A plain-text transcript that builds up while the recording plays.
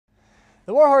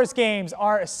The Warhorse Games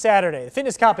are Saturday. The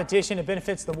fitness competition that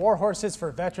benefits the Warhorses for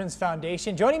Veterans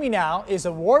Foundation. Joining me now is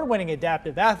award-winning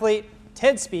adaptive athlete,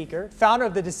 TED speaker, founder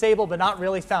of the Disabled But Not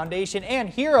Really Foundation, and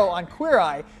hero on Queer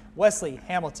Eye, Wesley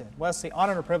Hamilton. Wesley,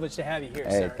 honor and a privilege to have you here,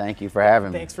 sir. Hey, thank you for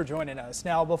having me. Thanks for joining us.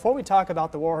 Now, before we talk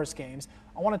about the Warhorse Games,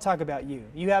 I want to talk about you.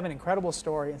 You have an incredible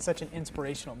story and such an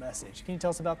inspirational message. Can you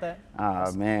tell us about that?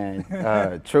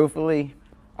 Man, truthfully,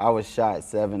 I was shot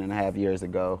 7.5 years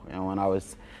ago, and when I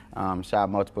was shot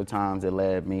multiple times, it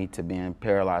led me to being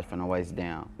paralyzed from the waist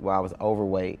down, where I was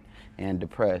overweight and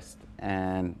depressed.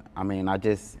 And I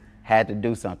just had to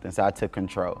do something, so I took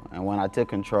control. And when I took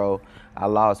control, I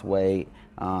lost weight,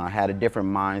 had a different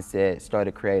mindset,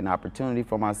 started creating opportunity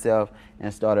for myself,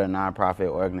 and started a nonprofit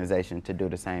organization to do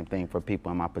the same thing for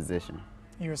people in my position.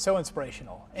 You're so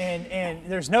inspirational, and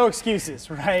there's no excuses,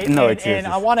 right? No excuses.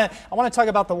 And I want to talk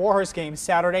about the Warhorse Games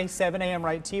Saturday, 7 a.m.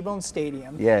 right, T-Bone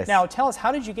Stadium. Yes. Now, tell us,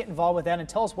 how did you get involved with that, and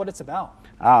tell us what it's about?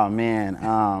 Oh man,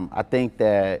 I think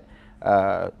that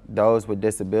those with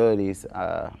disabilities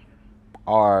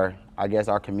I guess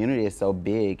our community is so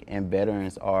big, and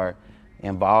veterans are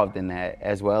involved in that,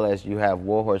 as well as you have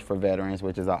Warhorse for Veterans,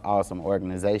 which is an awesome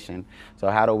organization.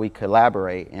 So how do we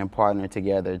collaborate and partner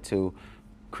together to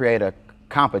create a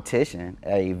competition,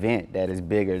 an event that is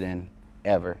bigger than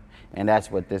ever? And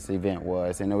that's what this event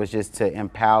was. And it was just to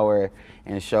empower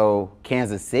and show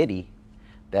Kansas City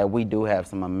that we do have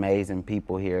some amazing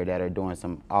people here that are doing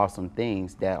some awesome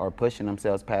things, that are pushing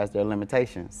themselves past their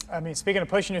limitations. Speaking of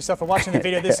pushing yourself, and watching the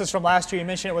video, this is from last year. You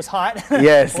mentioned it was hot.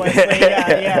 Yes. Wesley,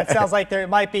 yeah, it sounds like there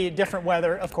might be different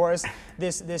weather, of course,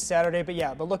 this Saturday,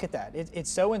 but look at that. It's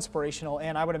so inspirational,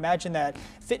 and I would imagine that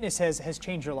fitness has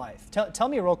changed your life. Tell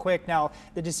me real quick now,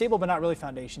 the Disabled But Not Really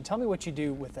Foundation, tell me what you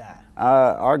do with that.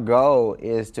 Our goal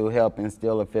is to help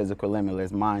instill a physical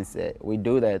limitless mindset. We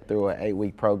do that through an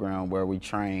 8-week program where we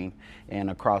train in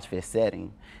a CrossFit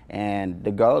setting. And the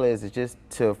goal is just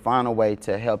to find a way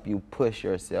to help you push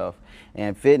yourself.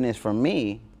 And fitness for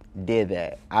me did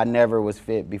that. I never was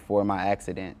fit before my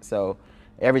accident, so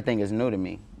everything is new to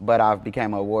me. But I've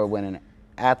become an award-winning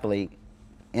athlete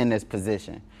in this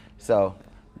position. So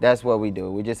that's what we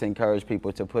do. We just encourage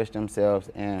people to push themselves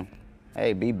and,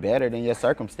 hey, be better than your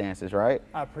circumstances, right?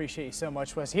 I appreciate you so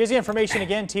much, Wes. Here's the information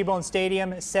again. T-Bone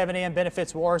Stadium, 7 a.m.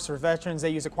 benefits Warhorse for veterans. They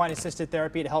use equine-assisted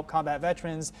therapy to help combat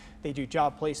veterans. They do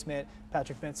job placement.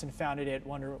 Patrick Benson founded it.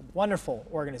 Wonderful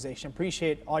organization.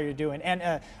 Appreciate all you're doing.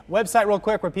 And website real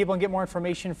quick where people can get more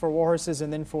information for Warhorses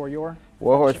and then for your?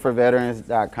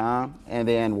 WarhorseForVeterans.com, and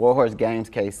then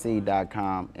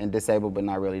WarhorseGamesKC.com, and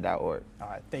DisabledButNotReally.org. All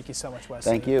right. Thank you so much,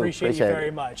 Wesley. Thank you. Appreciate you very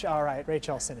much. All right.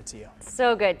 Rachel, I'll send it to you.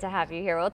 So good to have you here. Well,